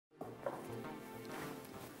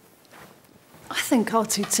think our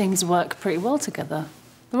two teams work pretty well together.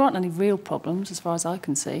 There aren't any real problems, as far as I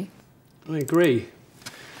can see. I agree.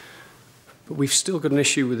 But we've still got an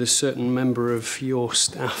issue with a certain member of your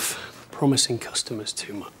staff promising customers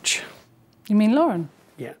too much. You mean Lauren?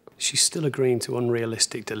 Yeah. She's still agreeing to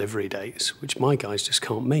unrealistic delivery dates, which my guys just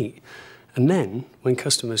can't meet. And then, when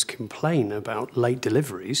customers complain about late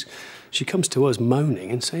deliveries, she comes to us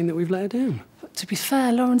moaning and saying that we've let her down. But to be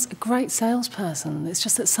fair, Lauren's a great salesperson. It's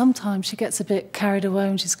just that sometimes she gets a bit carried away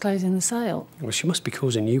when she's closing the sale. Well, she must be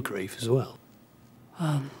causing you grief as well.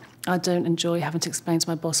 I don't enjoy having to explain to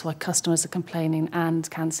my boss why customers are complaining and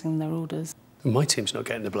cancelling their orders. My team's not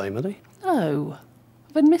getting the blame, are they? No.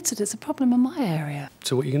 I've admitted it's a problem in my area.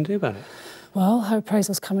 So what are you going to do about it? Well, her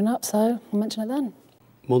appraisal's coming up, so I'll mention it then.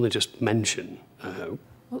 More than just mention, I hope.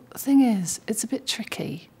 Well, the thing is, it's a bit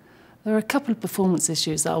tricky. There are a couple of performance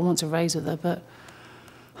issues that I want to raise with her, but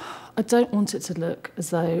I don't want it to look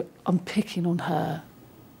as though I'm picking on her.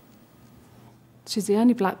 She's the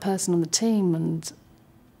only black person on the team, and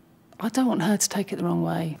I don't want her to take it the wrong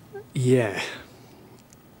way. Yeah.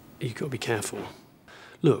 You've got to be careful.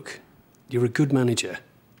 Look, you're a good manager.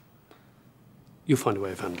 You'll find a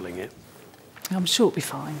way of handling it. I'm sure it'll be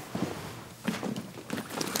fine.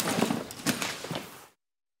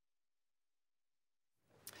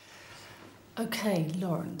 OK,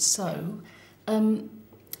 Lauren, so,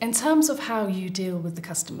 in terms of how you deal with the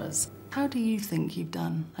customers, how do you think you've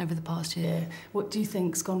done over the past year? What do you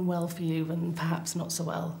think's gone well for you and perhaps not so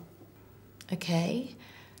well? OK.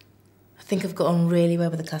 I think I've got on really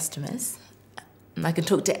well with the customers. I can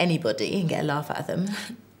talk to anybody and get a laugh out of them.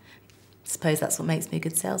 I suppose that's what makes me a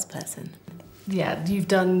good salesperson. Yeah, you've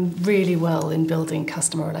done really well in building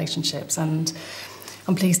customer relationships, and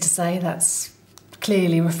I'm pleased to say that's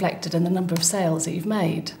clearly reflected in the number of sales that you've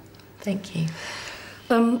made. Thank you.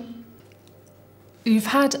 You've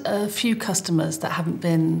had a few customers that haven't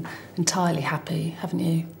been entirely happy, haven't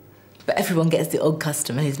you? But everyone gets the odd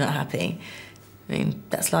customer who's not happy. I mean,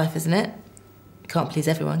 that's life, isn't it? You can't please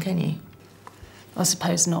everyone, can you? I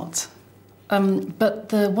suppose not. But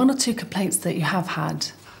the one or two complaints that you have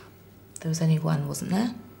had... There was only one, wasn't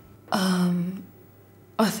there?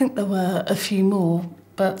 I think there were a few more,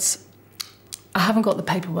 but I haven't got the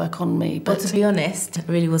paperwork on me. But well, to be honest, it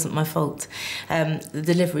really wasn't my fault. The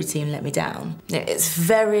delivery team let me down. It's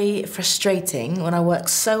very frustrating when I work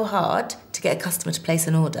so hard to get a customer to place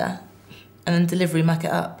an order and then delivery muck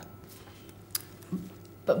it up.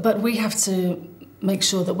 But we have to make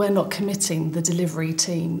sure that we're not committing the delivery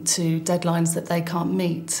team to deadlines that they can't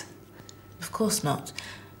meet. Of course not.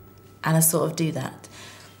 And I sort of do that.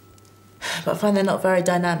 But I find they're not very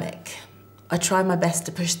dynamic. I try my best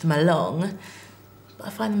to push them along, but I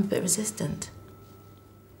find them a bit resistant.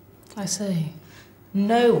 I see.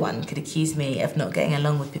 No one could accuse me of not getting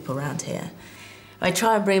along with people around here. I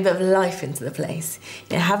try and bring a bit of life into the place.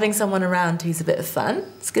 You know, having someone around who's a bit of fun,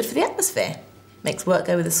 it's good for the atmosphere. Makes work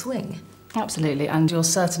go with a swing. Absolutely, and you're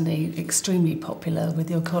certainly extremely popular with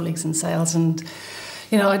your colleagues in sales, and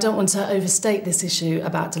you know, I don't want to overstate this issue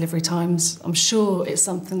about delivery times. I'm sure it's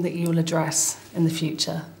something that you'll address in the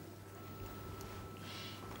future.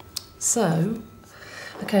 So,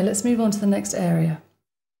 OK, let's move on to the next area.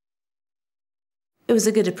 It was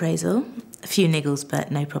a good appraisal. A few niggles,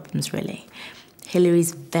 but no problems, really.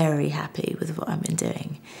 Hilary's very happy with what I've been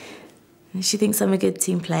doing. She thinks I'm a good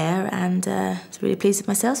team player and is really pleased with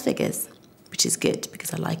my sales figures, which is good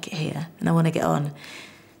because I like it here and I want to get on.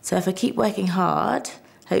 So if I keep working hard,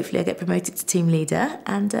 hopefully I'll get promoted to team leader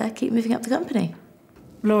and keep moving up the company.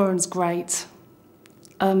 Lauren's great.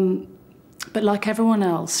 But like everyone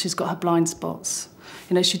else, she's got her blind spots.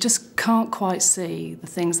 You know, she just can't quite see the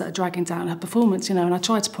things that are dragging down her performance, you know, and I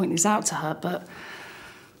tried to point these out to her, but,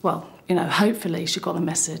 well, you know, hopefully she got the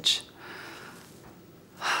message.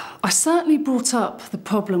 I certainly brought up the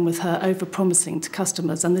problem with her over-promising to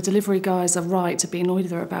customers, and the delivery guys are right to be annoyed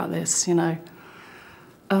with her about this, you know.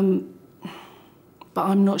 But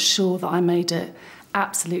I'm not sure that I made it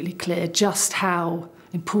absolutely clear just how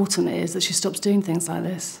important it is that she stops doing things like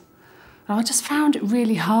this. And I just found it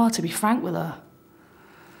really hard to be frank with her.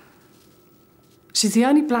 She's the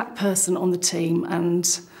only black person on the team, and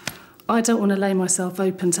I don't want to lay myself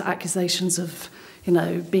open to accusations of, you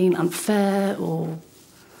know, being unfair or...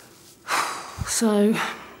 So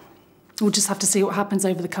we'll just have to see what happens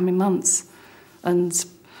over the coming months. And,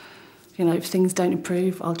 you know, if things don't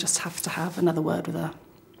improve, I'll just have to have another word with her.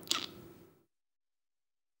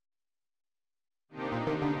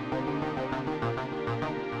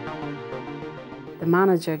 The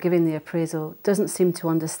manager giving the appraisal doesn't seem to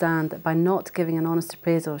understand that by not giving an honest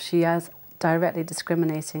appraisal, she is directly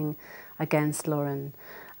discriminating against Lauren.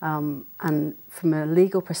 And from a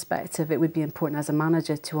legal perspective, it would be important as a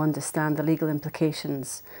manager to understand the legal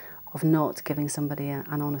implications of not giving somebody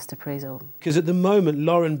an honest appraisal. Because at the moment,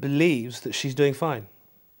 Lauren believes that she's doing fine.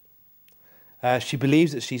 She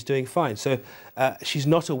believes that she's doing fine. So she's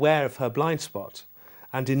not aware of her blind spot.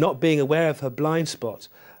 And in not being aware of her blind spot,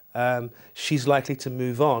 she's likely to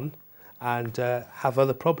move on and have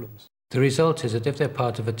other problems. The result is that if they're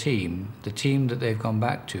part of a team, the team that they've gone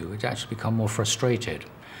back to would actually become more frustrated,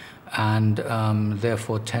 and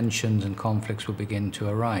therefore tensions and conflicts will begin to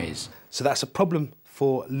arise. So that's a problem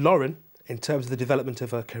for Lauren in terms of the development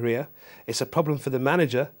of her career. It's a problem for the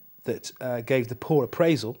manager that gave the poor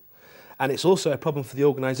appraisal, and it's also a problem for the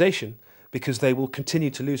organisation because they will continue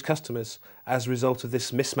to lose customers as a result of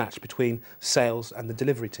this mismatch between sales and the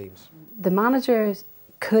delivery teams. The managers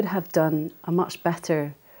could have done a much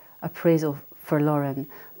better appraisal for Lauren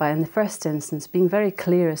by, in the first instance, being very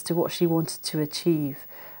clear as to what she wanted to achieve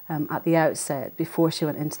at the outset before she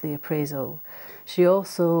went into the appraisal. She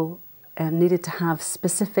also needed to have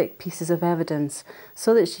specific pieces of evidence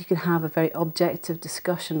so that she could have a very objective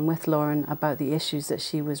discussion with Lauren about the issues that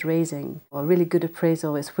she was raising. A really good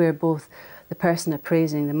appraisal is where both the person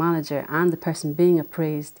appraising, the manager, and the person being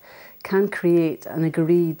appraised can create an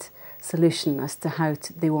agreed solution as to how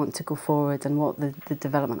they want to go forward and what the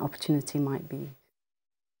development opportunity might be.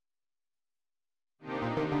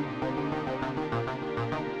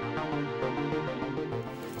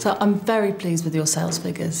 So I'm very pleased with your sales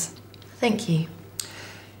figures. Thank you.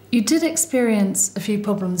 You did experience a few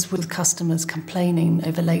problems with customers complaining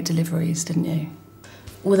over late deliveries, didn't you?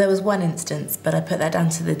 Well, there was one instance, but I put that down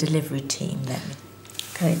to the delivery team then.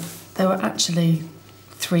 Okay, there were actually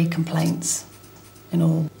 3 complaints in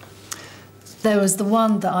all. There was the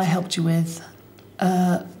one that I helped you with,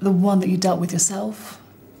 the one that you dealt with yourself,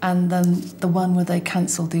 and then the one where they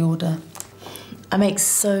cancelled the order. I make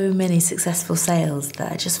so many successful sales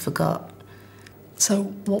that I just forgot. So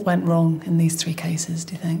what went wrong in these 3 cases,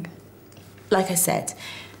 do you think? Like I said,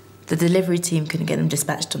 the delivery team couldn't get them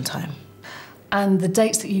dispatched on time. And the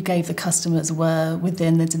dates that you gave the customers were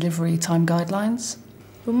within the delivery time guidelines?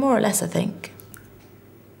 Well, more or less, I think.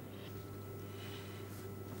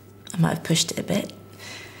 I might have pushed it a bit,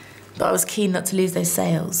 but I was keen not to lose those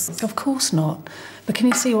sales. Of course not. But can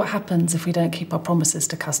you see what happens if we don't keep our promises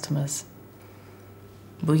to customers?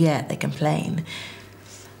 Well, yeah, they complain.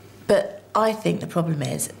 But I think the problem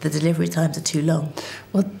is the delivery times are too long.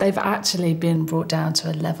 Well, they've actually been brought down to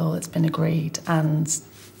a level that's been agreed, and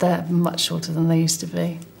they're much shorter than they used to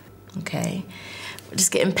be. Okay. I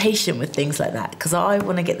just get impatient with things like that because I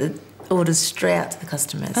want to get the orders straight out to the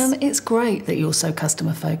customers. It's great that you're so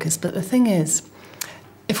customer-focused, but the thing is,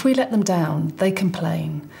 if we let them down, they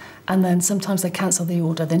complain, and then sometimes they cancel the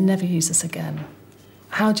order, they never use us again.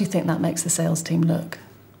 How do you think that makes the sales team look?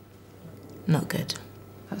 Not good.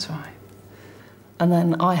 That's right. And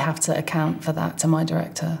then I have to account for that to my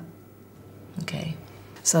director. Okay.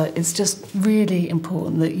 So it's just really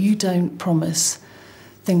important that you don't promise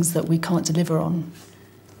things that we can't deliver on.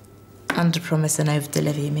 Under-promise and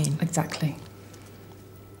over-deliver, you mean? Exactly.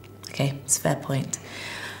 Okay, it's a fair point.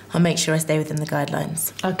 I'll make sure I stay within the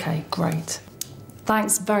guidelines. Okay, great.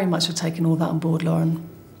 Thanks very much for taking all that on board, Lauren.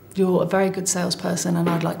 You're a very good salesperson, and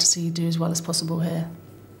I'd like to see you do as well as possible here.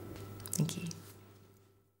 Thank you.